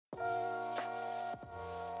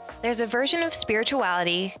There's a version of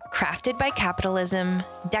spirituality crafted by capitalism,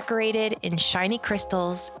 decorated in shiny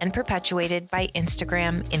crystals, and perpetuated by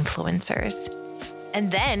Instagram influencers.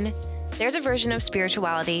 And then there's a version of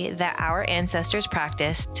spirituality that our ancestors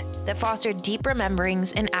practiced that fostered deep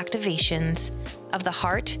rememberings and activations of the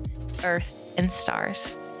heart, earth, and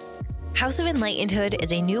stars. House of Enlightenedhood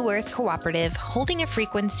is a New Earth cooperative holding a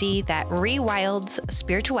frequency that rewilds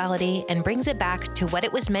spirituality and brings it back to what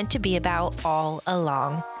it was meant to be about all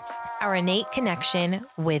along. Our innate connection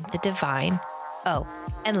with the divine. Oh,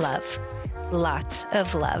 and love. Lots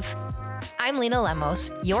of love. I'm Lena Lemos,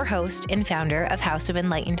 your host and founder of House of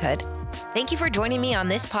Enlightenedhood. Thank you for joining me on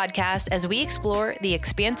this podcast as we explore the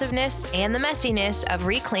expansiveness and the messiness of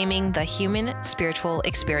reclaiming the human spiritual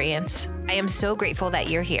experience. I am so grateful that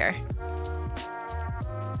you're here.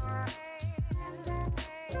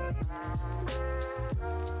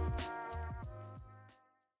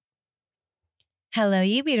 Hello,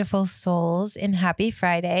 you beautiful souls, and happy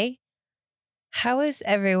Friday. How is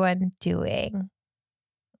everyone doing?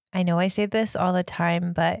 I know I say this all the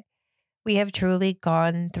time, but we have truly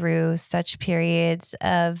gone through such periods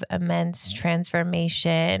of immense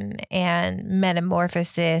transformation and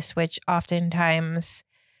metamorphosis, which oftentimes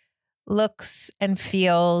looks and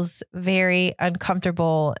feels very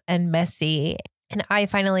uncomfortable and messy. And I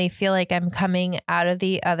finally feel like I'm coming out of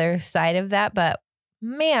the other side of that, but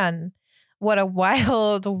man, what a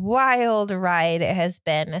wild, wild ride it has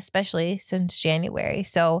been, especially since January.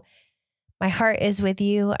 So my heart is with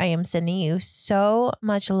you. I am sending you so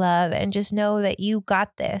much love, and just know that you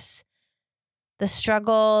got this. The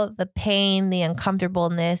struggle, the pain, the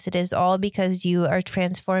uncomfortableness, it is all because you are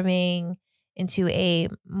transforming into a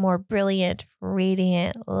more brilliant,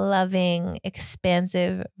 radiant, loving,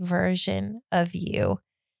 expansive version of you.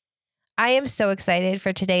 I am so excited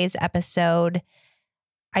for today's episode.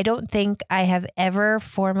 I don't think I have ever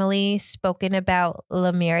formally spoken about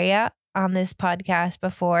Lemuria on this podcast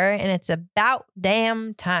before, and it's about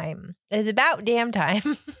damn time. It is about damn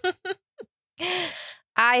time.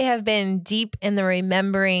 I have been deep in the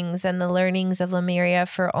rememberings and the learnings of Lemuria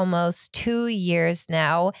for almost 2 years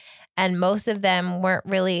now, and most of them weren't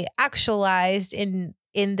really actualized in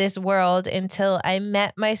this world until I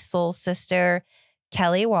met my soul sister,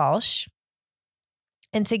 Kelly Walsh.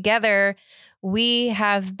 And together, we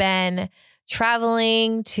have been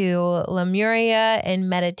traveling to Lemuria in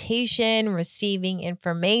meditation, receiving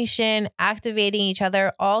information, activating each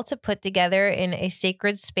other, all to put together in a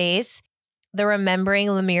sacred space, the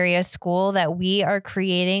Remembering Lemuria School that we are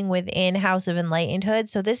creating within House of Enlightenedhood.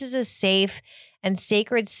 So this is a safe and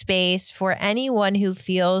sacred space for anyone who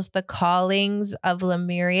feels the callings of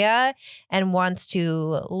Lemuria and wants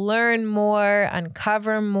to learn more,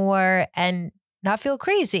 uncover more, and not feel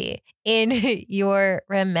crazy in your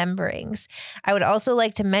rememberings. I would also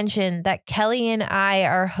like to mention that Kelly and I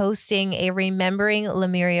are hosting a Remembering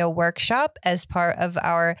Lemuria workshop as part of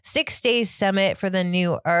our 6-day summit for the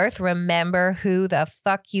New Earth. Remember who the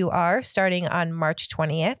fuck you are, starting on March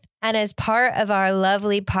 20th. And as part of our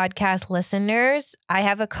lovely podcast listeners, I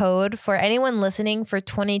have a code for anyone listening for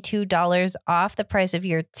 $22 off the price of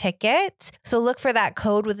your ticket. So look for that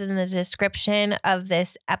code within the description of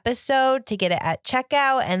this episode to get it at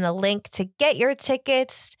checkout, and the link to get your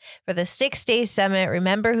tickets for the 6-day summit.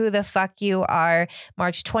 Remember who the fuck you are.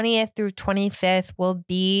 March 20th through 25th will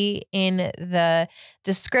be in the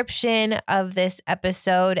description of this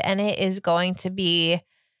episode, and it is going to be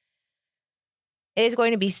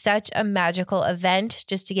such a magical event.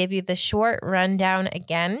 Just to give you the short rundown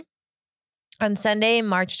again, on Sunday,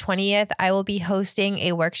 March 20th, I will be hosting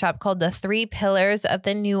a workshop called The 3 Pillars of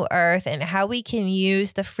the New Earth, and how we can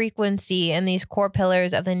use the frequency and these core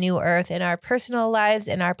pillars of the New Earth in our personal lives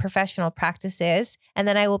and our professional practices. And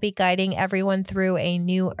then I will be guiding everyone through a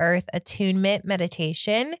New Earth attunement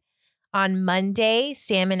meditation. On Monday,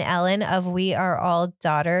 Sam and Ellen of We Are All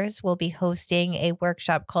Daughters will be hosting a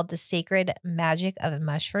workshop called The Sacred Magic of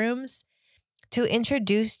Mushrooms to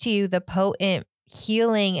introduce to you the potent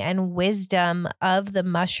healing and wisdom of the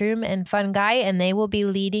mushroom and fungi, and they will be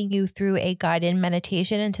leading you through a guided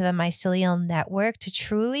meditation into the mycelial network to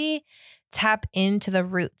truly tap into the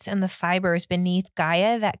roots and the fibers beneath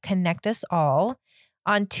Gaia that connect us all.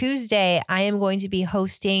 On Tuesday, I am going to be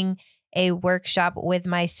hosting a workshop with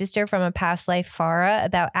my sister from a past life, Farah,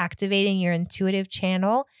 about activating your intuitive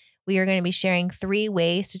channel. We are going to be sharing 3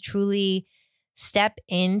 ways to truly step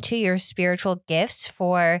into your spiritual gifts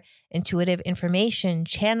for intuitive information,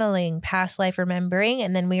 channeling, past life remembering,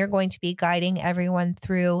 and then we are going to be guiding everyone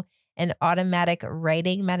through an automatic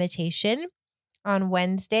writing meditation. On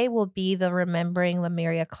Wednesday will be the Remembering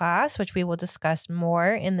Lemuria class, which we will discuss more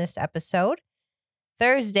in this episode.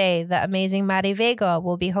 Thursday, the amazing Mari Vega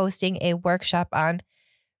will be hosting a workshop on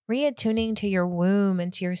reattuning to your womb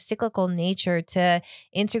and to your cyclical nature to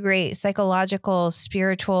integrate psychological,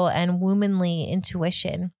 spiritual, and womanly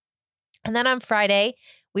intuition. And then on Friday,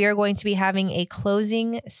 we are going to be having a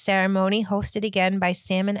closing ceremony hosted again by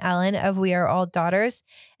Sam and Ellen of We Are All Daughters.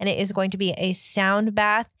 And it is going to be a sound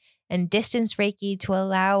bath and distance Reiki to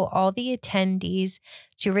allow all the attendees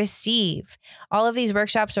to receive. All of these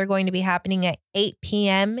workshops are going to be happening at 8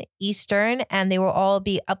 p.m. Eastern, and they will all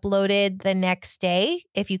be uploaded the next day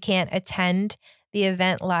if you can't attend the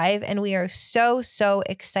event live. And we are so, so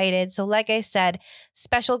excited. So like I said,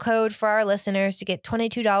 special code for our listeners to get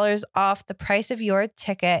 $22 off the price of your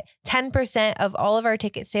ticket. 10% of all of our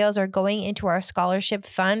ticket sales are going into our scholarship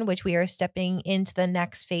fund, which we are stepping into the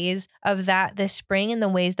next phase of that this spring in the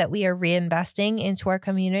ways that we are reinvesting into our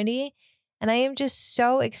community. And I am just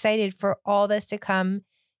so excited for all this to come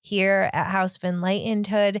here at House of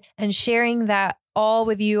Enlightenedhood and sharing that all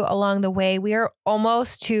with you along the way. We are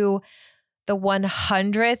almost to the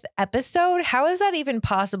 100th episode. How is that even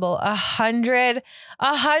possible? 100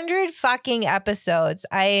 fucking episodes.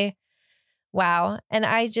 Wow. And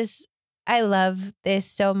I love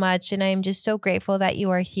this so much. And I'm just so grateful that you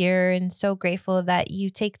are here and so grateful that you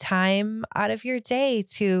take time out of your day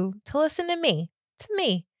to listen to me.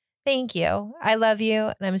 Thank you. I love you.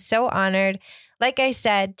 And I'm so honored. Like I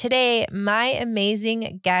said, today, my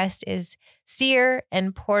amazing guest is seer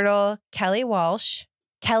and portal Kelly Walsh.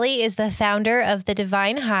 Kelly is the founder of The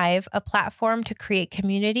Divine Hive, a platform to create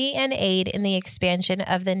community and aid in the expansion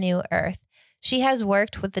of the new earth. She has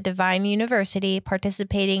worked with the Divine University,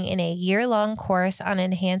 participating in a year-long course on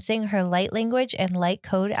enhancing her light language and light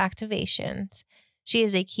code activations. She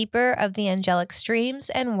is a keeper of the angelic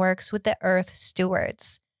streams and works with the Earth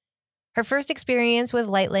Stewards. Her first experience with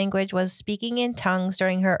light language was speaking in tongues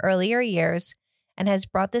during her earlier years, and has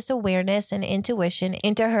brought this awareness and intuition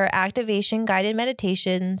into her activation guided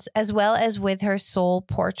meditations, as well as with her soul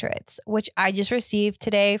portraits, which I just received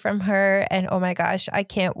today from her. And oh my gosh, I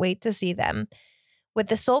can't wait to see them. With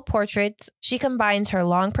the soul portraits, she combines her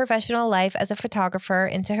long professional life as a photographer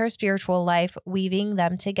into her spiritual life, weaving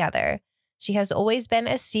them together. She has always been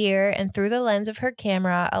a seer, and through the lens of her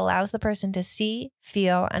camera, allows the person to see,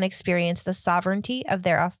 feel, and experience the sovereignty of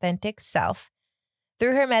their authentic self.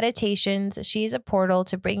 Through her meditations, she is a portal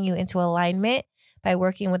to bring you into alignment by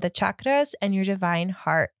working with the chakras and your divine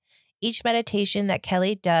heart. Each meditation that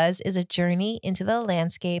Kelly does is a journey into the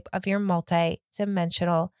landscape of your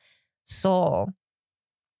multi-dimensional soul.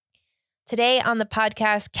 Today on the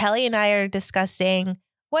podcast, Kelly and I are discussing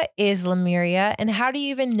what is Lemuria and how do you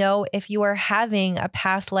even know if you are having a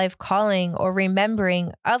past life calling or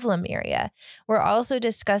remembering of Lemuria. We're also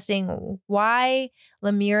discussing why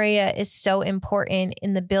Lemuria is so important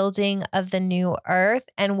in the building of the new earth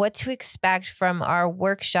and what to expect from our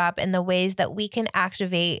workshop and the ways that we can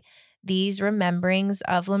activate these rememberings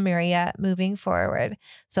of Lemuria moving forward.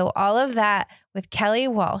 So all of that with Kelly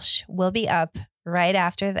Walsh will be up right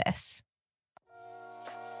after this.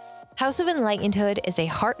 House of Enlightenedhood is a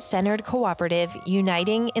heart-centered cooperative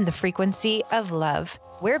uniting in the frequency of love.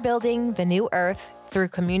 We're building the new earth through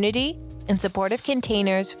community and supportive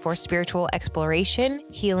containers for spiritual exploration,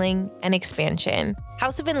 healing, and expansion.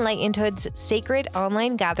 House of Enlightenedhood's sacred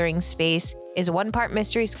online gathering space is one part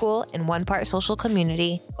mystery school and one part social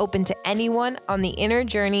community, open to anyone on the inner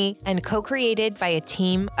journey and co-created by a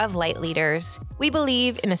team of light leaders. We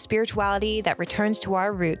believe in a spirituality that returns to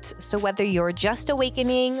our roots, so whether you're just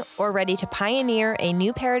awakening or ready to pioneer a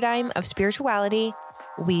new paradigm of spirituality,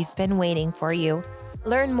 we've been waiting for you.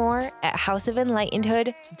 Learn more at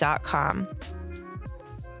houseofenlightenedhood.com.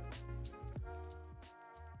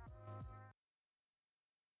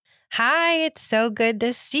 Hi, it's so good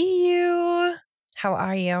to see you. How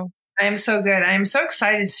are you? I am so good. I am so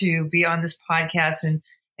excited to be on this podcast and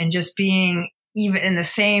just being even in the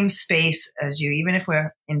same space as you, even if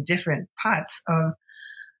we're in different parts of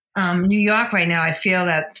New York right now. I feel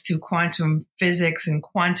that through quantum physics and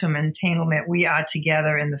quantum entanglement, we are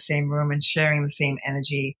together in the same room and sharing the same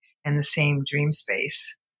energy and the same dream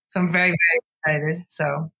space. So I'm very, very excited.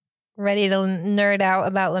 So ready to nerd out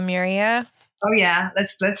about Lemuria? Oh yeah,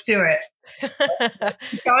 let's do it.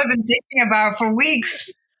 It's all I've been thinking about for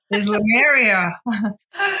weeks is Lemuria.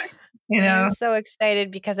 I'm so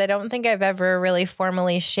excited because I don't think I've ever really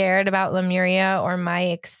formally shared about Lemuria or my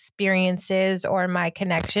experiences or my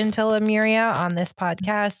connection to Lemuria on this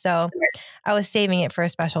podcast. So I was saving it for a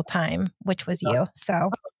special time, which was you.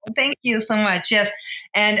 So thank you so much. Yes.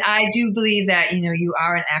 And I do believe that, you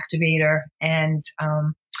are an activator, and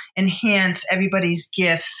enhance everybody's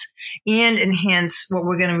gifts and enhance what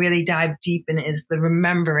we're going to really dive deep in is the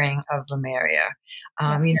remembering of Lemuria.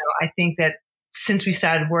 Yes. I think that since we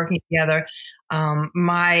started working together,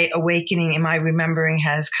 my awakening and my remembering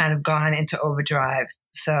has kind of gone into overdrive.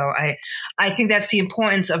 So I think that's the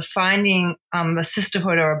importance of finding a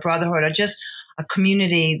sisterhood or a brotherhood or just a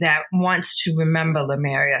community that wants to remember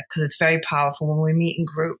Lemuria, because it's very powerful when we meet in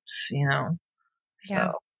groups,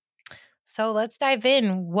 Yeah. So let's dive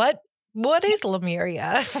in. What is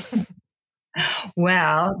Lemuria?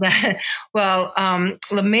 Well,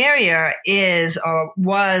 Lemuria is or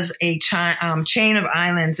was a chain of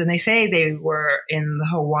islands, and they say they were in the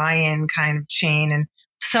Hawaiian kind of chain, and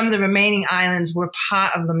some of the remaining islands were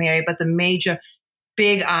part of Lemuria, but the major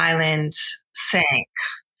big island sank.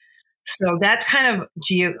 So that's kind of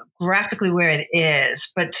geographically where it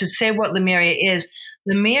is. But to say what Lemuria is,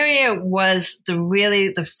 Lemuria was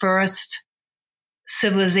the first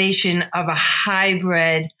civilization of a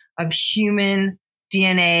hybrid of human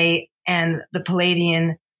DNA and the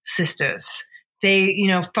Pleiadian sisters. They,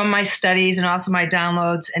 from my studies and also my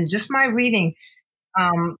downloads and just my reading,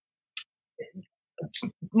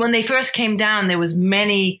 when they first came down, there was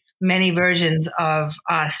many, many versions of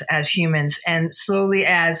us as humans. And slowly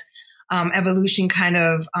as evolution kind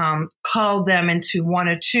of culled them into one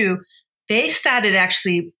or two, they started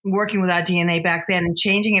actually working with our DNA back then and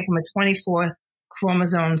changing it from a 24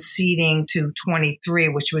 chromosome seeding to 23,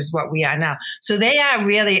 which was what we are now. So they are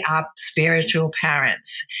really our spiritual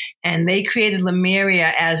parents. And they created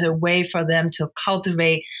Lemuria as a way for them to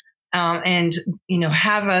cultivate and,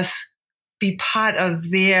 have us be part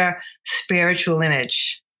of their spiritual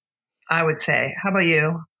lineage, I would say. How about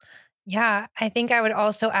you? Yeah, I think I would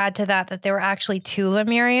also add to that there were actually two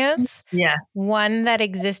Lemurians. Yes. One that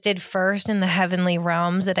existed first in the heavenly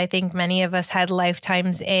realms that I think many of us had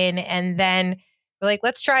lifetimes in. And then we're like,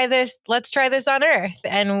 let's try this on Earth.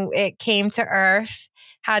 And it came to Earth,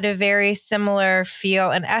 had a very similar feel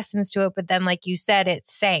and essence to it. But then, like you said, it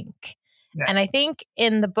sank. Yeah. And I think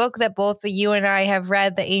in the book that both you and I have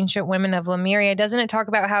read, The Ancient Women of Lemuria, doesn't it talk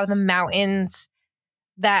about how the mountains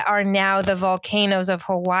that are now the volcanoes of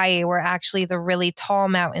Hawaii were actually the really tall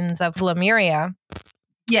mountains of Lemuria?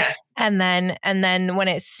 Yes. And then when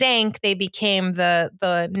it sank, they became the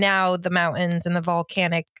mountains and the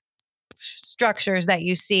volcanic structures that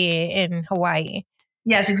you see in Hawaii.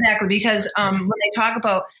 Yes, exactly. Because when they talk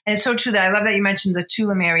about, and it's so true that I love that you mentioned the two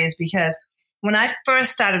Lemurias, because when I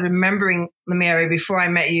first started remembering Lemuria before I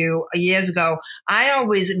met you years ago, I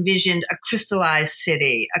always envisioned a crystallized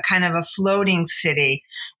city, a kind of a floating city.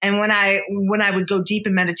 And when I would go deep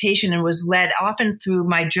in meditation and was led often through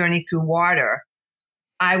my journey through water,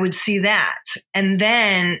 I would see that. And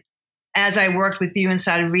then as I worked with you and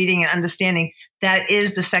started reading and understanding, that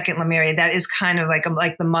is the second Lemuria. That is kind of like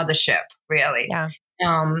the mothership, really. Yeah.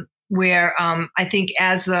 Where I think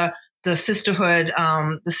as the sisterhood,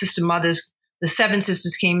 the sister mothers, the seven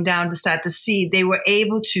sisters came down to start to see, they were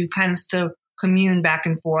able to kind of still commune back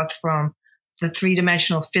and forth from the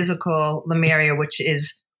three-dimensional physical Lemuria, which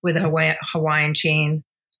is where the Hawaiian chain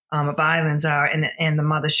of islands are, and the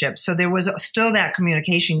mothership. So there was still that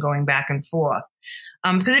communication going back and forth.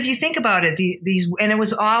 Because if you think about it,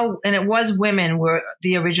 it was women were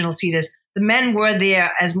the original seeders. The men were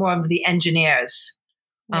there as more of the engineers,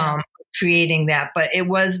 creating that. But it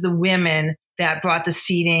was the women that brought the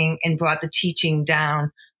seeding and brought the teaching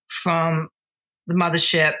down from the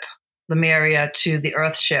mothership, Lemuria, to the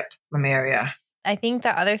earthship, Lemuria. I think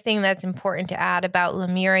the other thing that's important to add about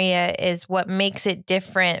Lemuria is what makes it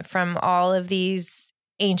different from all of these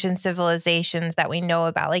ancient civilizations that we know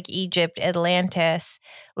about, like Egypt, Atlantis.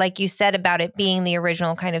 Like you said about it being the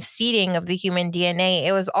original kind of seeding of the human DNA,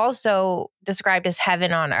 it was also described as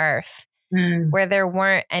heaven on earth, where there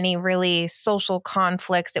weren't any really social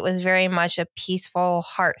conflicts. It was very much a peaceful,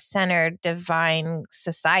 heart-centered, divine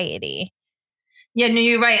society. Yeah, no,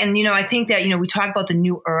 you're right. And, I think that, we talk about the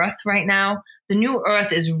new earth right now. The new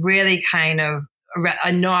earth is really kind of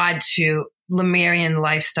a nod to Lemurian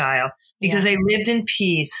lifestyle, because they lived in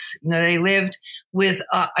peace. They lived with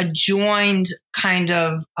a joined kind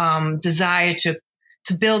of desire to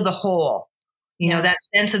build the whole. That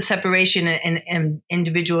sense of separation and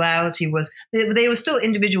individuality was, they were still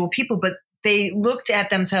individual people, but they looked at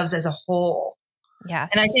themselves as a whole. Yes.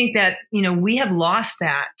 And I think that, we have lost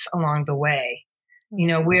that along the way.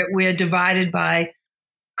 We're divided by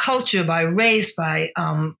culture, by race, by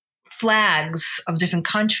flags of different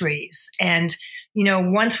countries. And,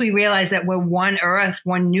 once we realize that we're one earth,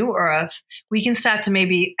 one new earth, we can start to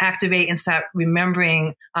maybe activate and start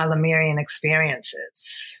remembering our Lemurian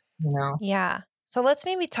experiences, Yeah. So let's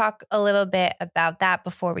maybe talk a little bit about that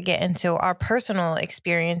before we get into our personal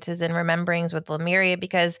experiences and rememberings with Lemuria,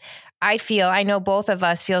 because I know both of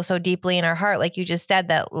us feel so deeply in our heart, like you just said,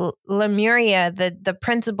 that Lemuria, the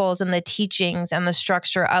principles and the teachings and the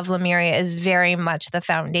structure of Lemuria is very much the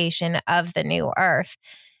foundation of the new earth.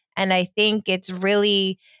 And I think it's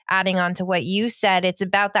really adding on to what you said. It's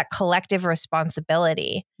about that collective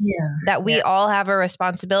responsibility, Yeah. that we all have a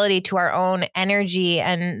responsibility to our own energy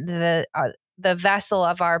and the vessel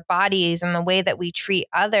of our bodies and the way that we treat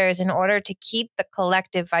others in order to keep the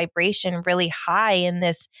collective vibration really high in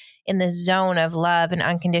this zone of love and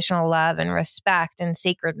unconditional love and respect and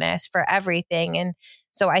sacredness for everything. And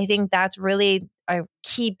so I think that's really a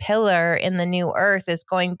key pillar in the new earth, is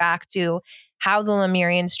going back to how the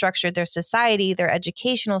Lemurians structured their society, their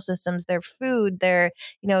educational systems, their food, their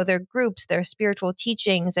groups, their spiritual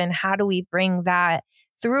teachings, and how do we bring that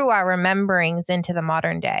through our rememberings into the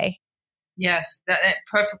modern day? Yes, that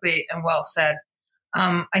perfectly and well said.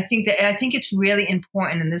 I think it's really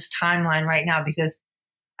important in this timeline right now, because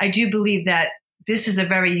I do believe that this is a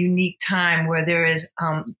very unique time where there is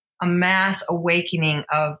a mass awakening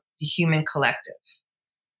of the human collective.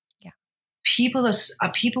 Yeah, People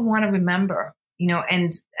want to remember,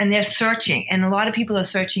 and they're searching, and a lot of people are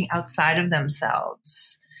searching outside of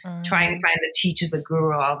themselves, trying to find the teacher, the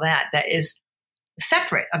guru, all that is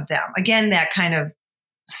separate of them. Again, that kind of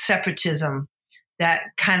separatism that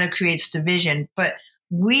kind of creates division. But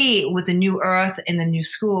we, with the new earth and the new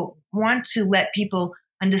school, want to let people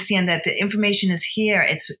understand that the information is here.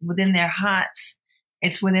 It's within their hearts.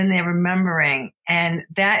 It's within their remembering. And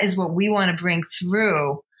that is what we want to bring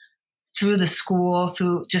through the school,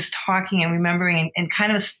 through just talking and remembering, and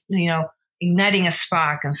kind of, igniting a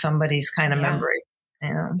spark in somebody's kind of memory.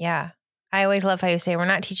 Yeah. I always love how you say, we're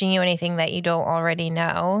not teaching you anything that you don't already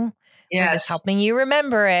know. Yes. We're just helping you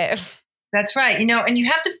remember it. That's right. And you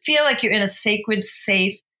have to feel like you're in a sacred,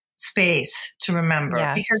 safe space to remember,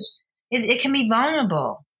 because it can be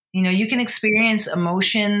vulnerable. You can experience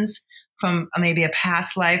emotions from maybe a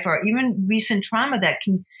past life or even recent trauma that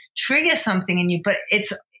can trigger something in you. But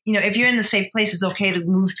it's, if you're in the safe place, it's okay to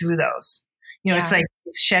move through those. It's like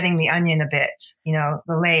it's shedding the onion a bit, the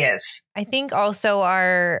layers. I think also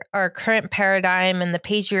our current paradigm and the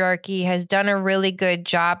patriarchy has done a really good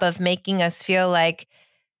job of making us feel like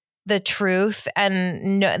the truth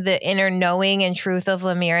and the inner knowing and truth of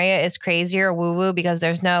Lemuria is crazy or woo-woo, because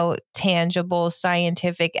there's no tangible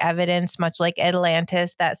scientific evidence, much like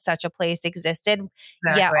Atlantis, that such a place existed.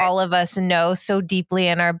 Exactly. Yet all of us know so deeply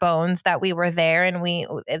in our bones that we were there and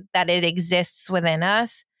that it exists within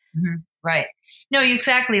us. Mm-hmm. Right. No,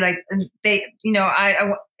 exactly. Like they,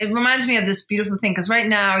 it reminds me of this beautiful thing, because right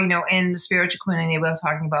now, in the spiritual community, we're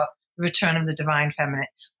talking about the return of the divine feminine,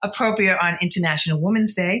 appropriate on International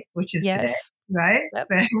Women's Day, which is today, right? Yep.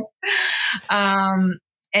 And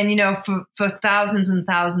for thousands and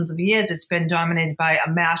thousands of years, it's been dominated by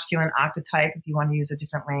a masculine archetype. If you want to use a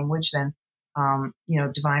different language than,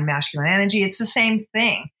 divine masculine energy, it's the same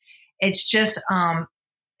thing. It's just,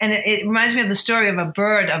 and it reminds me of the story of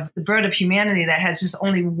the bird of humanity that has just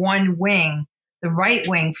only one wing, the right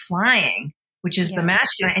wing flying, which is the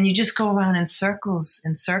masculine. And you just go around in circles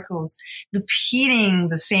and circles, repeating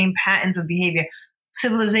the same patterns of behavior.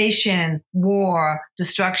 Civilization, war,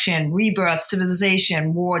 destruction, rebirth,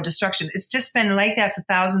 civilization, war, destruction. It's just been like that for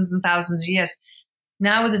thousands and thousands of years.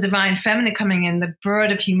 Now with the divine feminine coming in, the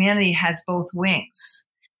bird of humanity has both wings.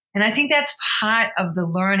 And I think that's part of the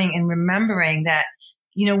learning and remembering that,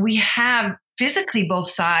 we have physically both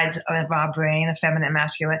sides of our brain, a feminine and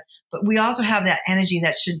masculine, but we also have that energy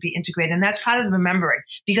that should be integrated. And that's part of the remembering,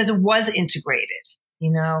 because it was integrated,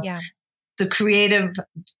 the creative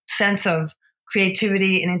sense of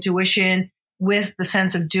creativity and intuition with the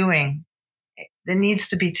sense of doing. It needs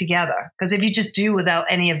to be together, because if you just do without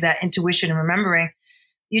any of that intuition and remembering,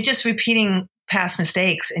 you're just repeating past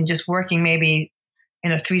mistakes and just working maybe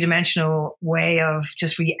in a three-dimensional way of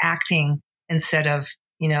just reacting instead of,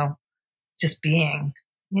 just being.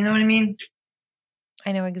 You know what I mean?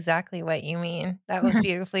 I know exactly what you mean. That was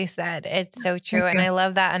beautifully said. It's so true. And I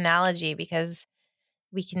love that analogy, because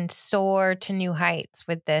we can soar to new heights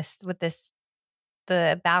with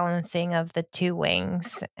the balancing of the two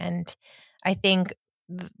wings. And I think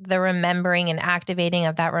the remembering and activating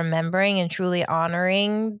of that remembering and truly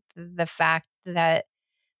honoring the fact that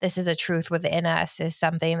this is a truth within us is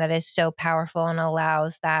something that is so powerful and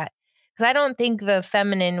allows that. Because I don't think the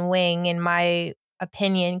feminine wing, in my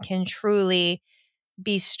opinion, can truly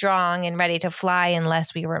be strong and ready to fly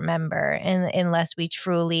unless we remember and unless we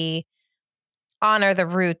truly honor the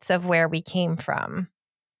roots of where we came from.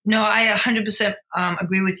 No, I 100%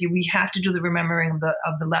 agree with you. We have to do the remembering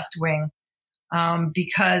of the left wing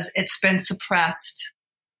because it's been suppressed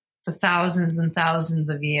for thousands and thousands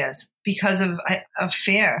of years because of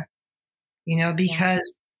fear.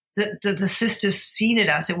 Because the sisters seeded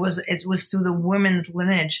us. It was through the women's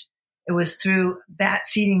lineage. It was through that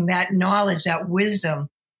seeding, that knowledge, that wisdom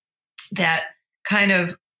that kind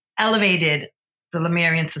of elevated the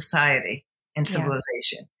Lemurian society and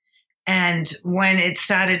civilization. And when it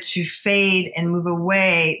started to fade and move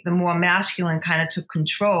away, the more masculine kind of took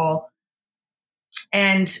control.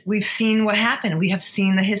 And we've seen what happened. We have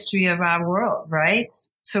seen the history of our world, right?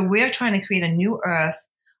 So we're trying to create a new earth,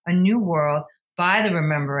 a new world by the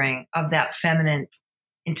remembering of that feminine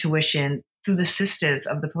intuition through the sisters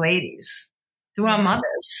of the Pleiades, through our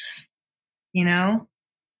mothers,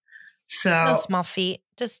 So no small feat,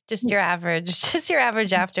 just your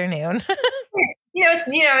average afternoon. It's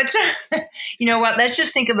you know what? Let's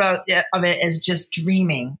just think of it as just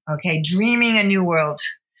dreaming. Okay, dreaming a new world.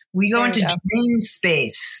 We go into dream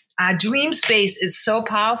space. Dream space is so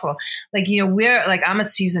powerful. I'm a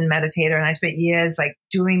seasoned meditator, and I spent years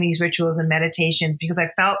doing these rituals and meditations because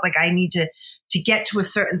I felt like I need to get to a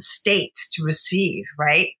certain state to receive.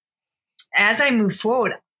 Right. As I move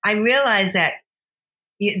forward, I realized that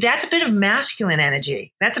that's a bit of masculine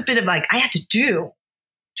energy. That's a bit of I have to do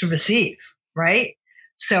to receive. Right.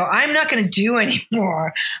 So I'm not going to do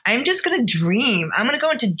anymore. I'm just going to dream. I'm going to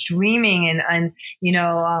go into dreaming and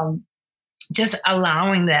just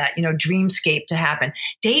allowing that, dreamscape to happen.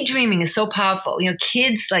 Daydreaming is so powerful.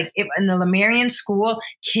 Kids in the Lemurian school,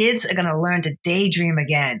 kids are going to learn to daydream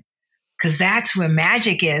again because that's where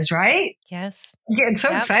magic is, right? Yes. I'm getting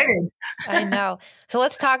so excited. I know. So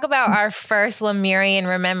let's talk about our first Lemurian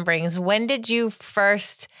rememberings. When did you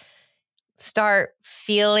first start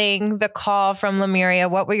feeling the call from Lemuria?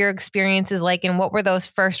 What were your experiences like, and what were those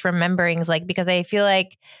first rememberings like? Because I feel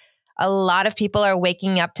like a lot of people are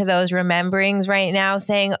waking up to those rememberings right now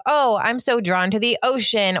saying, oh, I'm so drawn to the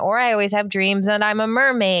ocean, or I always have dreams that I'm a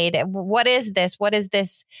mermaid. What is this? What is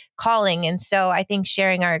this calling? And so I think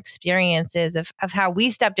sharing our experiences of how we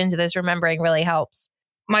stepped into this remembering really helps.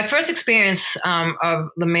 My first experience of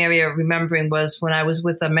Lemuria remembering was when I was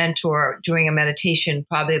with a mentor doing a meditation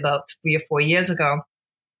probably about 3 or 4 years ago.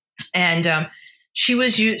 And she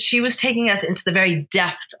was taking us into the very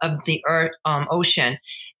depth of the ocean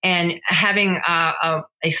and having a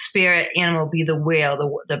spirit animal be the whale,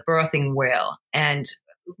 the birthing whale, and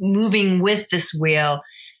moving with this whale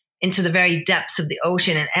into the very depths of the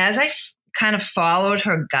ocean. And as I kind of followed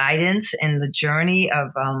her guidance in the journey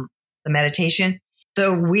of the meditation,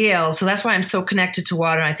 the wheel. So that's why I'm so connected to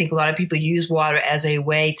water. And I think a lot of people use water as a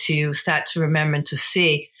way to start to remember and to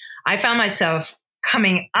see. I found myself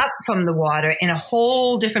coming up from the water in a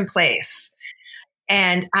whole different place.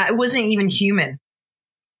 And I wasn't even human.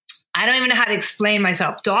 I don't even know how to explain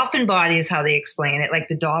myself. Dolphin body is how they explain it, like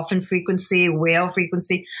the dolphin frequency, whale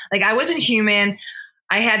frequency. I wasn't human.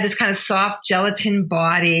 I had this kind of soft gelatin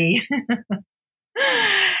body.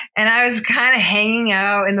 And I was kind of hanging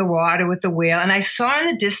out in the water with the whale. And I saw in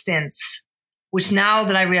the distance, which now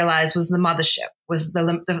that I realize was the mothership, was the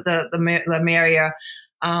Lemuria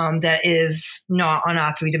that is not on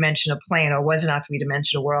our three-dimensional plane, or was in our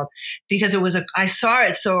three-dimensional world, because I saw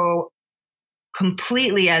it so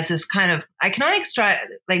completely as this kind of, I can only extract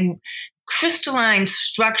crystalline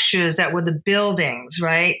structures that were the buildings,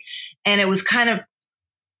 right? And it was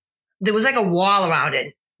there was a wall around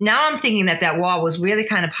it. Now I'm thinking that wall was really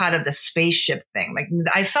kind of part of the spaceship thing.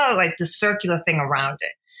 I saw the circular thing around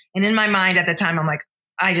it. And in my mind at the time, I'm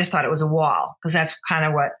I just thought it was a wall because that's kind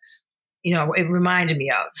of what, it reminded me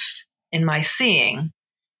of in my seeing.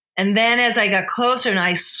 And then as I got closer and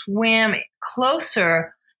I swam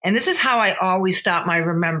closer, and this is how I always stop my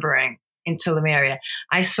remembering into Lemuria.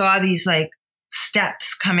 I saw these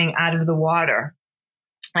steps coming out of the water,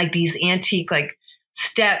 these antique,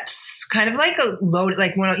 steps, kind of like a load,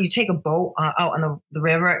 when you take a boat out on the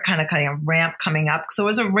river, it kind of ramp coming up. So it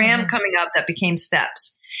was a ramp coming up that became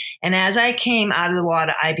steps. And as I came out of the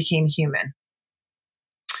water, I became human.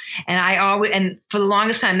 And for the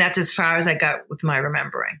longest time, that's as far as I got with my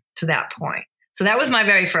remembering to that point. So that was my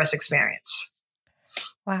very first experience.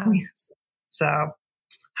 Wow. So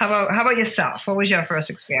how about yourself? What was your first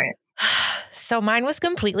experience? So mine was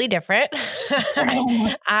completely different.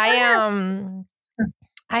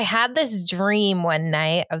 I had this dream one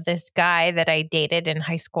night of this guy that I dated in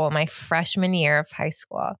high school, my freshman year of high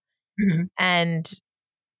school. Mm-hmm. And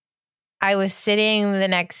I was sitting the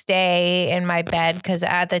next day in my bed because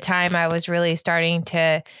at the time I was really starting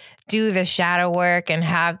to do the shadow work and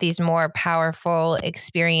have these more powerful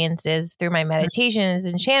experiences through my meditations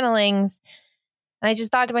and channelings. And I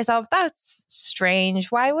just thought to myself, that's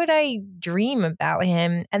strange. Why would I dream about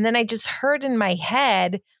him? And then I just heard in my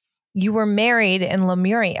head, you were married in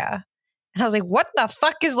Lemuria. And I was like, what the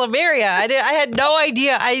fuck is Lemuria? I had no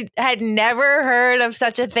idea. I had never heard of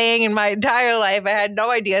such a thing in my entire life. I had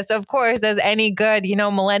no idea. So of course, as any good,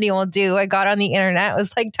 millennial will do, I got on the internet,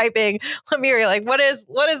 was like typing Lemuria, like what is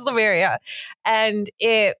Lemuria? And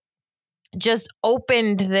it just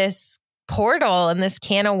opened this portal and this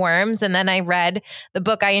can of worms. And then I read the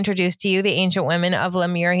book I introduced to you, The Ancient Women of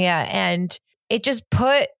Lemuria, and it just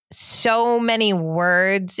put so many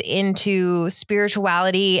words into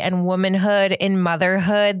spirituality and womanhood and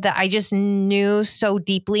motherhood that I just knew so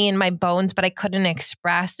deeply in my bones, but I couldn't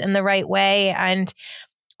express in the right way. And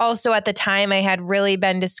also at the time, I had really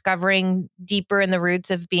been discovering deeper in the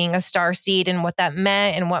roots of being a starseed and what that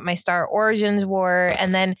meant and what my star origins were.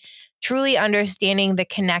 And then truly understanding the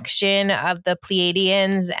connection of the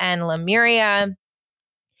Pleiadians and Lemuria.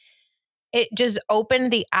 It just opened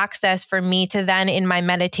the access for me to then in my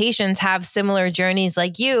meditations have similar journeys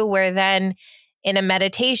like you, where then in a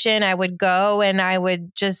meditation, I would go and I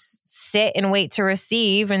would just sit and wait to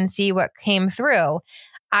receive and see what came through.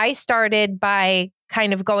 I started by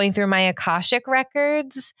kind of going through my Akashic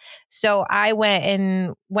records. So I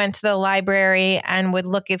went to the library and would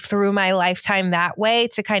look it through my lifetime that way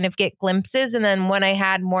to kind of get glimpses. And then when I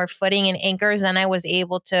had more footing and anchors, then I was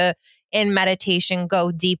able to, in meditation,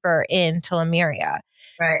 go deeper into Lemuria.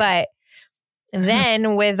 Right. But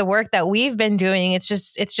then with the work that we've been doing, it's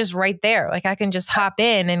just right there. Like I can just hop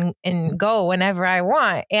in and go whenever I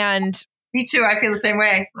want. And me too. I feel the same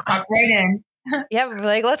way. Hop right in. Yeah,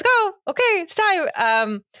 like, let's go. Okay, it's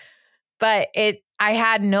time. But I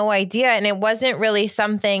had no idea. And it wasn't really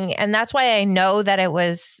something, and that's why I know that it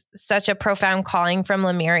was such a profound calling from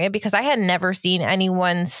Lemuria, because I had never seen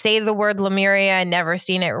anyone say the word Lemuria. I'd never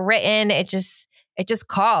seen it written. It just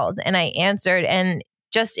called and I answered. And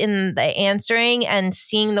just in the answering and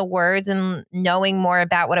seeing the words and knowing more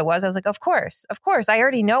about what it was, I was like, of course, I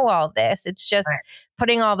already know all of this. It's just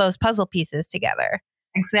putting all those puzzle pieces together.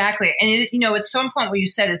 Exactly. And, it's so important what you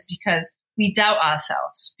said is because we doubt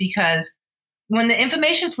ourselves, because when the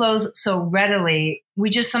information flows so readily, we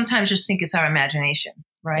just sometimes just think it's our imagination,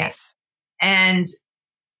 right? Yes. And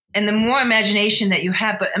the more imagination that you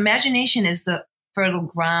have, but imagination is the fertile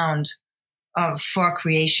ground for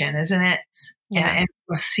creation, isn't it? Yeah. And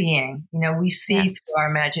we're seeing, we see through our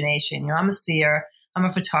imagination. I'm a seer, I'm a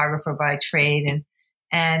photographer by trade.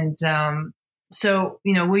 And so,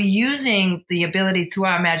 we're using the ability through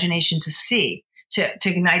our imagination to see, to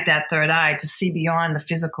ignite that third eye, to see beyond the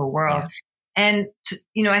physical world. Yeah. And,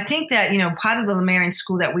 I think that, part of the Lemurian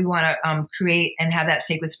school that we want to create and have that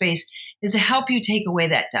sacred space is to help you take away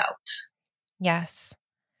that doubt. Yes.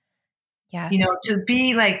 Yes. To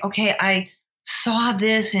be like, okay, I saw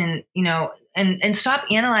this and, and stop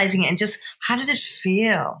analyzing it and just, how did it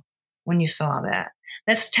feel when you saw that?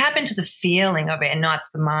 Let's tap into the feeling of it and not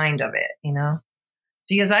the mind of it,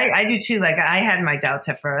 because I do too. Like I had my doubts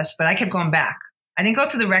at first, but I kept going back. I didn't go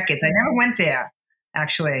through the records. I never went there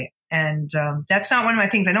actually. And that's not one of my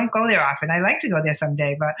things. I don't go there often. I like to go there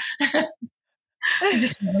someday, but I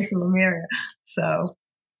just went to Lemuria. So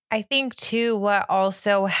I think too, what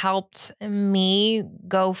also helped me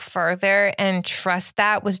go further and trust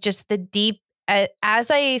that was just the deep, as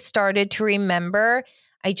I started to remember,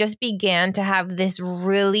 I just began to have this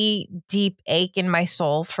really deep ache in my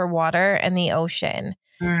soul for water and the ocean.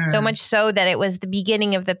 So much so that it was the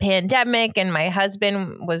beginning of the pandemic and my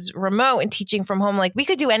husband was remote and teaching from home. Like we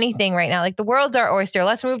could do anything right now. Like the world's our oyster.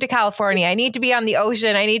 Let's move to California. I need to be on the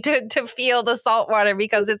ocean. I need to feel the salt water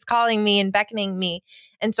because it's calling me and beckoning me.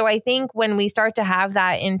 And so I think when we start to have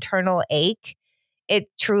that internal ache, it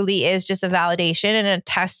truly is just a validation and a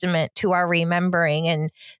testament to our remembering and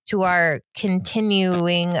to our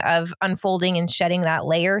continuing of unfolding and shedding that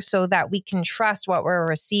layer so that we can trust what we're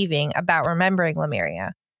receiving about remembering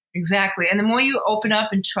Lemuria. Exactly. And the more you open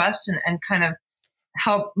up and trust and kind of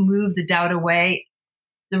help move the doubt away,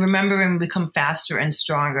 the remembering will become faster and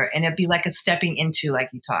stronger. And it'd be like a stepping into, like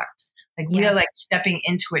you talked. Like we are like stepping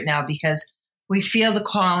into it now because we feel the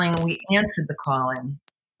calling, we answered the calling.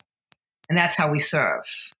 And that's how we serve.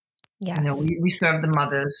 Yes. We serve the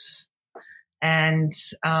mothers. And,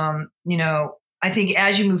 I think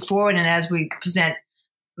as you move forward and as we present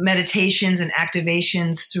meditations and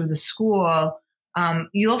activations through the school,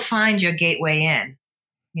 you'll find your gateway in.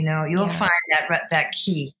 You'll find that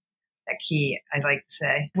key key, I'd like to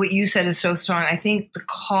say. What you said is so strong. I think the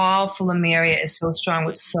call for Lemuria is so strong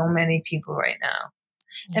with so many people right now.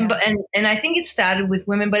 Yeah. And I think it started with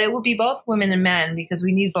women, but it will be both women and men because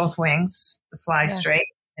we need both wings to fly straight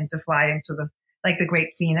and to fly into the great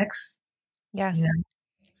phoenix. Yes. You know?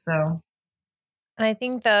 So. And I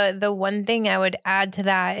think the one thing I would add to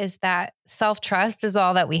that is that self-trust is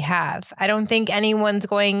all that we have. I don't think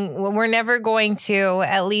we're never going to,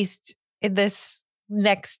 at least in this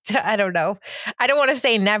next, I don't know. I don't want to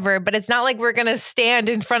say never, but it's not like we're going to stand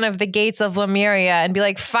in front of the gates of Lemuria and be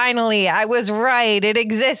like, finally, I was right. It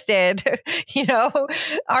existed.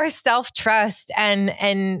 Our self-trust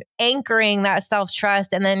and anchoring that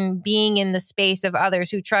self-trust and then being in the space of others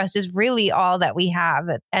who trust is really all that we have.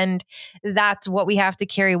 And that's what we have to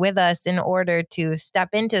carry with us in order to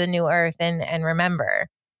step into the new earth and remember.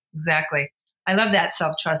 Exactly. I love that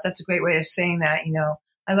self-trust. That's a great way of saying that.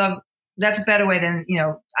 That's a better way than,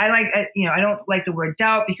 I don't like the word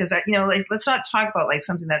doubt because let's not talk about like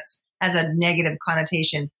something that's has a negative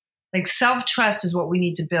connotation. Like self-trust is what we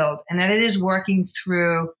need to build, and that it is working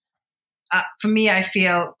through, for me, I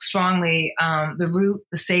feel strongly, the root,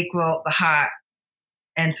 the sacral, the heart,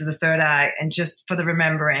 and to the third eye, and just for the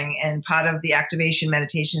remembering, and part of the activation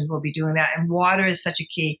meditations will be doing that. And water is such a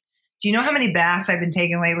key. Do you know how many baths I've been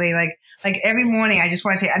taking lately? Like every morning I just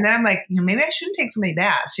want to take, and then I'm like, maybe I shouldn't take so many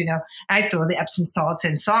baths, I throw the Epsom salts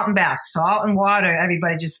in, salt and baths, salt and water.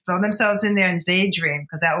 Everybody just throw themselves in there and daydream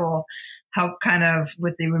because that will help kind of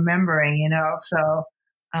with the remembering, So,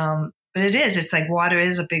 but it's like water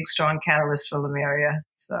is a big, strong catalyst for Lemuria.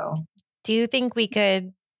 So do you think we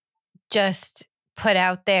could just put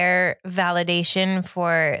out there validation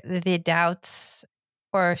for the doubts,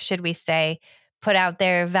 or should we say put out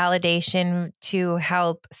there validation to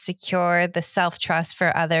help secure the self-trust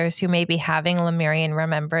for others who may be having Lemurian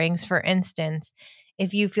rememberings? For instance,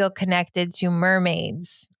 if you feel connected to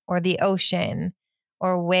mermaids or the ocean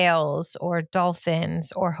or whales or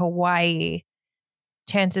dolphins or Hawaii,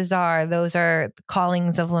 chances are those are the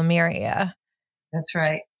callings of Lemuria. That's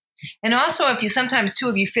right. And also if you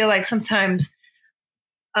feel like sometimes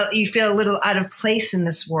you feel a little out of place in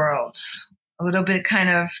this world, a little bit kind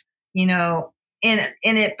of,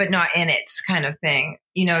 in it, but not in it kind of thing.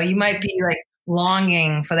 You might be like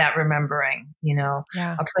longing for that remembering, a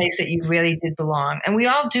place that you really did belong. And we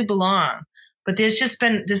all do belong, but there's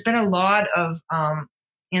been a lot of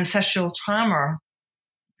ancestral trauma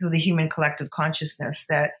through the human collective consciousness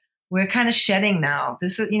that we're kind of shedding now.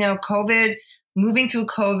 This is, COVID, moving through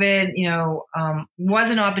COVID, was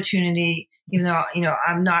an opportunity, even though,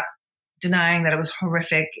 I'm not denying that it was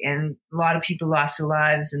horrific and a lot of people lost their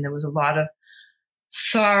lives and there was a lot of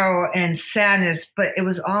sorrow and sadness, but it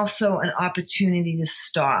was also an opportunity to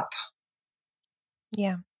stop.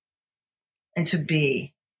 Yeah. And to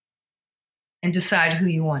be and decide who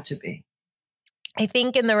you want to be. I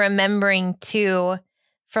think in the remembering too,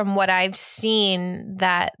 from what I've seen,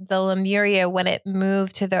 that the Lemuria, when it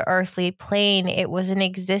moved to the earthly plane, it was an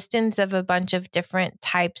existence of a bunch of different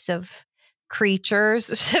types of creatures,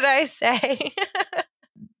 should I say?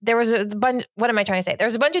 There was a bunch, what am I trying to say?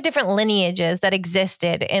 There's a bunch of different lineages that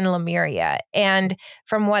existed in Lemuria. And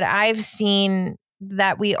from what I've seen,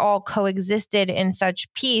 that we all coexisted in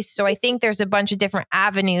such peace. So I think there's a bunch of different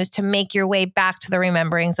avenues to make your way back to the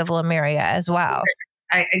rememberings of Lemuria as well.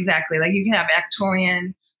 Exactly. Like you can have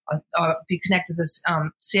Arcturian or be connected to this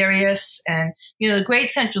Sirius. And, the great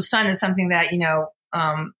central sun is something that,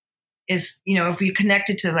 is, if you're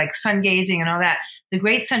connected to like sun gazing and all that, the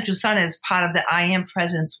great central sun is part of the I am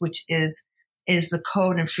presence, which is the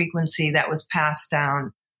code and frequency that was passed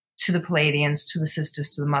down to the Pleiadians, to the sisters,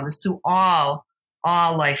 to the mothers, through all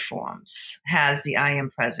life forms has the I am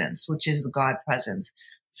presence, which is the God presence.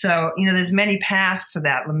 So, there's many paths to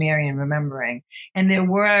that Lemurian remembering. And there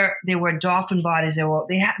were dolphin bodies.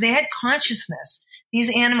 They had consciousness.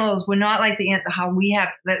 These animals were not like how we have.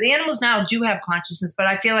 The animals now do have consciousness, but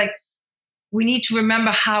I feel like we need to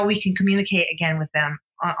remember how we can communicate again with them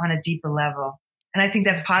on a deeper level. And I think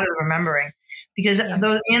that's part of the remembering, because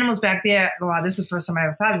those animals back there, wow, this is the first time I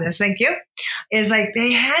ever thought of this. Thank you. Is like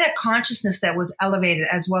they had a consciousness that was elevated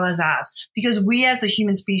as well as ours, because we as a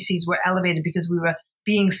human species were elevated because we were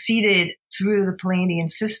being seeded through the Pleiadian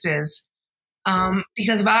sisters.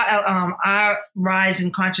 Because of our rise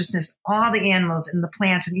in consciousness, all the animals and the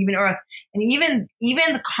plants and even Earth, and even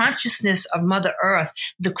the consciousness of Mother Earth,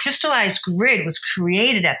 the crystallized grid was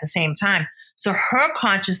created at the same time. So her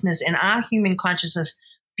consciousness and our human consciousness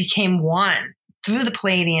became one through the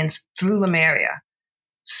Pleiadians, through Lemuria.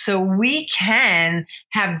 So we can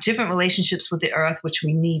have different relationships with the Earth, which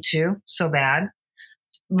we need to so bad.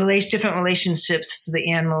 different relationships to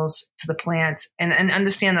the animals, to the plants, and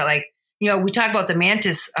understand that, like, we talk about the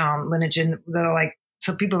mantis lineage, and they're like,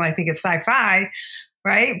 so people might think it's sci-fi,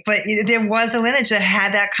 right? But there was a lineage that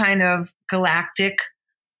had that kind of galactic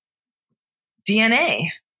DNA,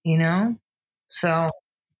 So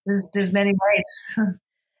there's many ways.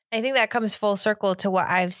 I think that comes full circle to what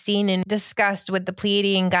I've seen and discussed with the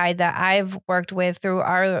Pleiadian guide that I've worked with through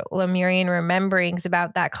our Lemurian rememberings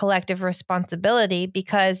about that collective responsibility,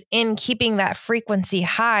 because in keeping that frequency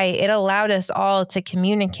high, it allowed us all to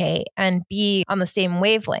communicate and be on the same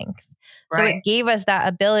wavelength. Right. So it gave us that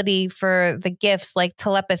ability for the gifts like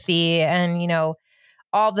telepathy and,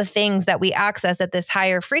 all the things that we access at this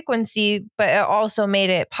higher frequency, but it also made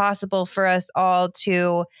it possible for us all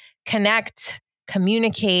to connect,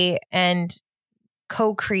 communicate, and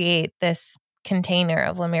co-create this container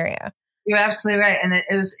of Lemuria. You're absolutely right. And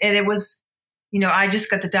it was, I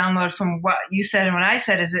just got the download from what you said and what I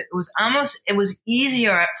said is it was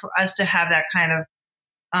easier for us to have that kind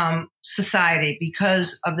of society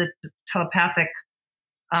because of the telepathic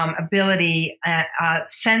ability,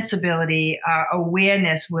 sensibility,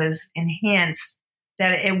 awareness was enhanced,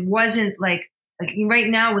 that it wasn't like right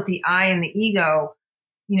now with the I and the ego,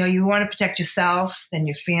 you want to protect yourself, then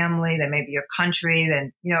your family, then maybe your country,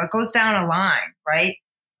 then, it goes down a line, right?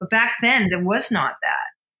 But back then there was not that.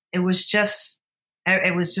 It was just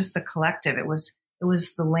the collective. It was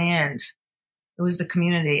the land. It was the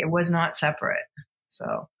community. It was not separate.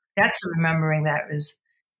 So that's the remembering that is,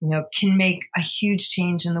 can make a huge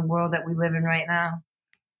change in the world that we live in right now.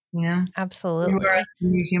 Absolutely.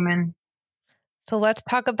 You're human. So let's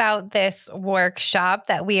talk about this workshop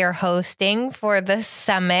that we are hosting for the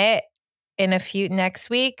summit next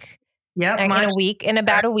week. Yep. In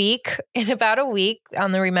about a week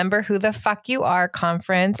on the Remember Who the Fuck You Are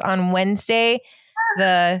conference on Wednesday,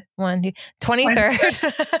 the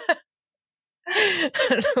 23rd.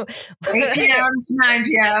 8 p.m. to 9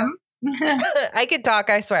 p.m. I could talk,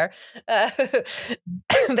 I swear.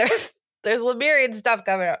 There's Lemurian stuff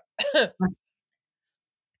coming up.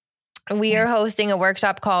 We are hosting a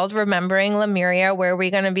workshop called Remembering Lemuria, where we're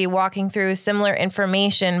going to be walking through similar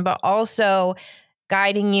information, but also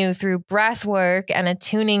guiding you through breath work and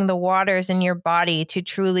attuning the waters in your body to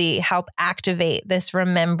truly help activate this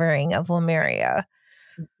remembering of Lemuria.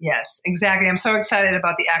 Yes, exactly. I'm so excited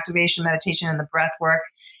about the activation, meditation, and the breath work.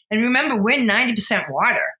 And remember, we're 90%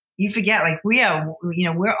 water. You forget, like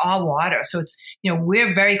we're all water. So it's,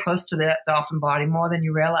 we're very close to the dolphin body more than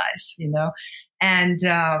you realize, and,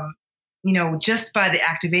 just by the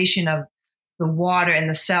activation of the water and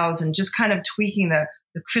the cells and just kind of tweaking the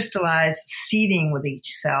crystallized seeding with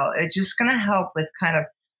each cell, it's just going to help with kind of,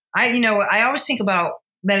 I always think about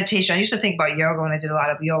meditation. I used to think about yoga when I did a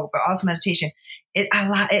lot of yoga, but also meditation.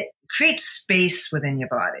 It creates space within your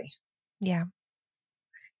body. Yeah.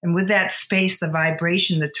 And with that space, the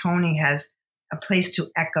vibration, the toning has a place to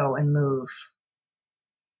echo and move.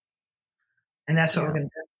 And that's what we're going to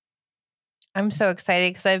do. I'm so excited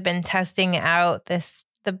because I've been testing out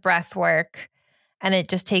the breath work, and it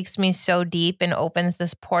just takes me so deep and opens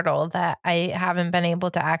this portal that I haven't been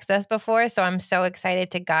able to access before. So I'm so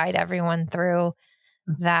excited to guide everyone through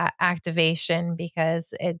that activation,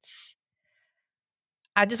 because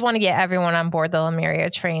I just want to get everyone on board the Lemuria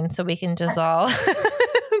train so we can just all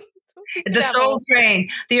the Soul Train,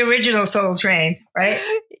 the original Soul Train, right?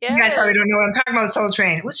 Yeah. You guys probably don't know what I'm talking about. Soul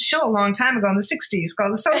Train. It was a show a long time ago in the 60s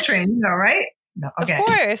called the Soul Train, right? No, okay. Of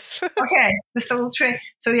course. Okay, the Soul Train.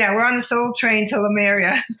 So yeah, we're on the Soul Train to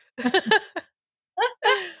Lemuria.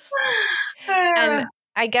 And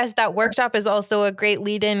I guess that workshop is also a great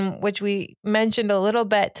lead-in, which we mentioned a little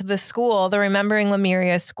bit, to the school, the Remembering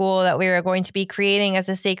Lemuria school that we are going to be creating as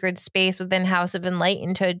a sacred space within House of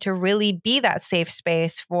Enlightened to really be that safe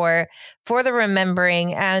space for the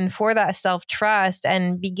remembering and for that self-trust,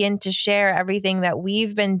 and begin to share everything that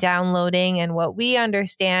we've been downloading and what we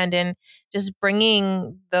understand, and just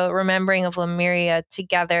bringing the remembering of Lemuria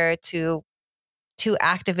together to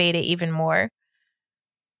activate it even more.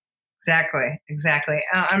 Exactly.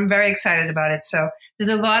 I'm very excited about it. So there's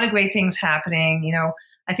a lot of great things happening.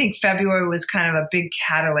 I think February was kind of a big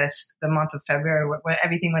catalyst, the month of February, where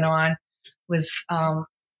everything went on with,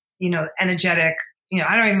 energetic,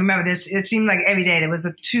 I don't even remember this. It seemed like every day there was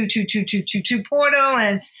a 2 portal,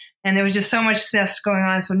 and there was just so much stuff going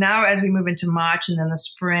on. So now as we move into March and then the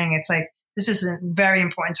spring, it's like, this is a very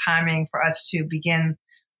important timing for us to begin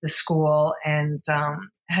the school and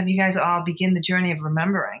have you guys all begin the journey of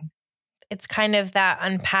remembering. It's kind of that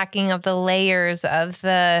unpacking of the layers of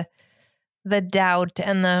the doubt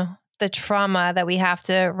and the the trauma that we have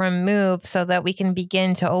to remove so that we can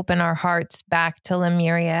begin to open our hearts back to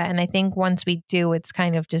Lemuria. And I think once we do, it's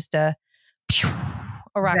kind of just a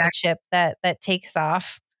rocket ship that takes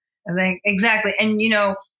off. I think exactly. And,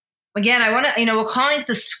 again, I want to, we're calling it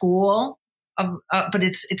the school of, but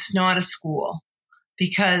it's not a school,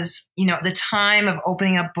 because, the time of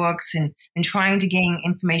opening up books and trying to gain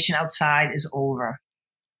information outside is over.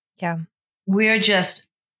 Yeah. We're just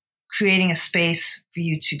creating a space for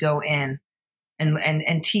you to go in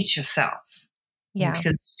and teach yourself. Yeah.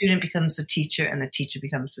 Because the student becomes the teacher and the teacher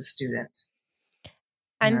becomes the student.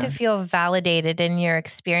 And to feel validated in your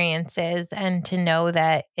experiences and to know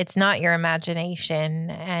that it's not your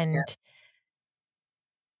imagination, and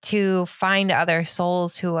to find other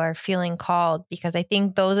souls who are feeling called. Because I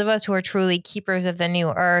think those of us who are truly keepers of the new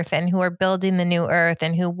earth and who are building the new earth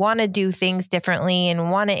and who want to do things differently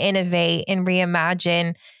and want to innovate and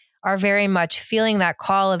reimagine are very much feeling that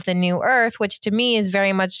call of the new earth, which to me is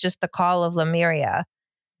very much just the call of Lemuria.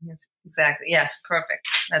 Yes, exactly. Yes, perfect.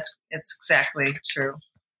 It's exactly true.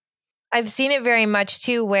 I've seen it very much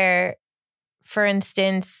too, where, for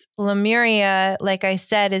instance, Lemuria, like I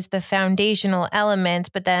said, is the foundational element,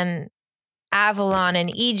 but then Avalon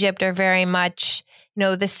and Egypt are very much,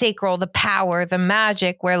 the sacral, the power, the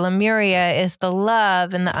magic, where Lemuria is the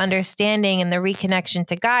love and the understanding and the reconnection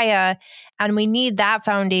to Gaia. And we need that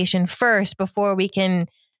foundation first before we can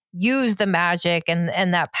use the magic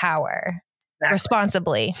and that power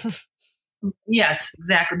responsibly. Yes,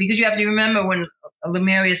 exactly. Because you have to remember when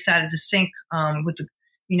Lemuria started to sink with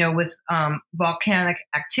volcanic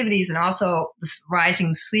activities and also the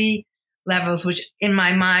rising sea levels, which in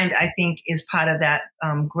my mind, I think is part of that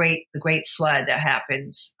the great flood that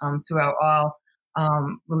happens throughout all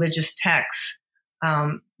religious texts.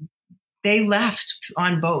 They left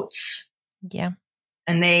on boats. Yeah.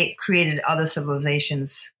 And they created other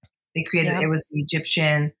civilizations. They created, it was the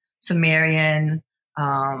Egyptian, Sumerian,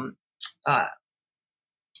 South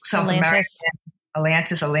American,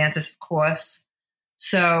 Atlantis, of course.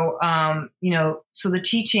 So, so the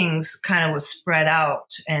teachings kind of was spread out,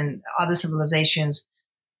 and other civilizations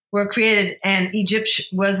were created, and Egypt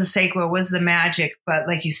was the sacred, was the magic. But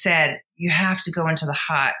like you said, you have to go into the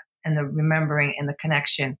heart and the remembering and the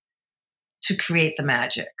connection to create the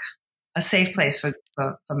magic, a safe place for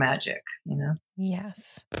magic,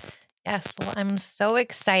 Yes. Yes. Well, I'm so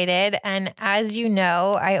excited. And as you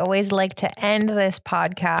know, I always like to end this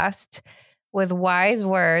podcast with wise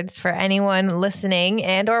words for anyone listening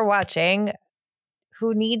and or watching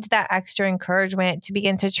who needs that extra encouragement to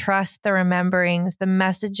begin to trust the rememberings, the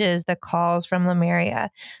messages, the calls from Lemuria.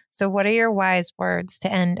 So what are your wise words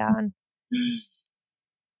to end on?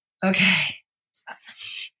 Okay.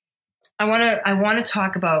 I want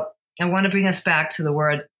to bring us back to the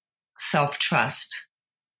word self-trust,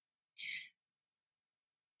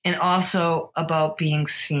 and also about being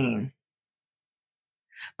seen.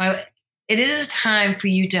 It is time for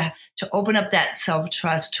you to open up that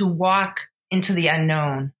self-trust, to walk into the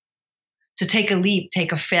unknown, to take a leap,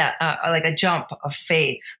 take like a jump of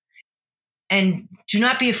faith. And do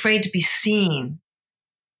not be afraid to be seen.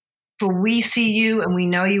 For we see you and we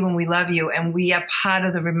know you and we love you and we are part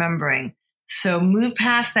of the remembering. So move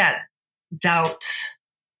past that doubt.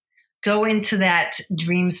 Go into that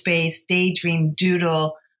dream space, daydream,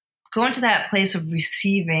 doodle. Go into that place of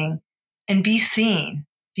receiving and be seen,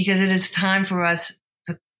 because it is time for us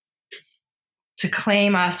to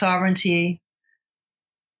claim our sovereignty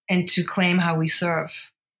and to claim how we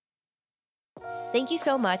serve. Thank you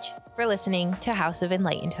so much for listening to House of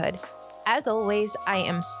Enlightenedhood. As always, I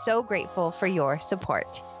am so grateful for your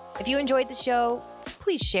support. If you enjoyed the show,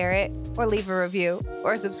 please share it or leave a review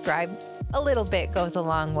or subscribe. A little bit goes a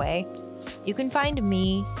long way. You can find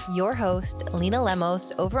me, your host, Lena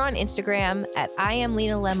Lemos, over on Instagram at I am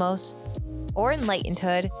Lena Lemos or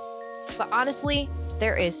Enlightenedhood. But honestly,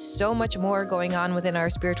 there is so much more going on within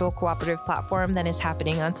our spiritual cooperative platform than is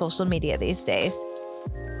happening on social media these days.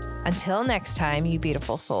 Until next time, you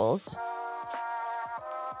beautiful souls.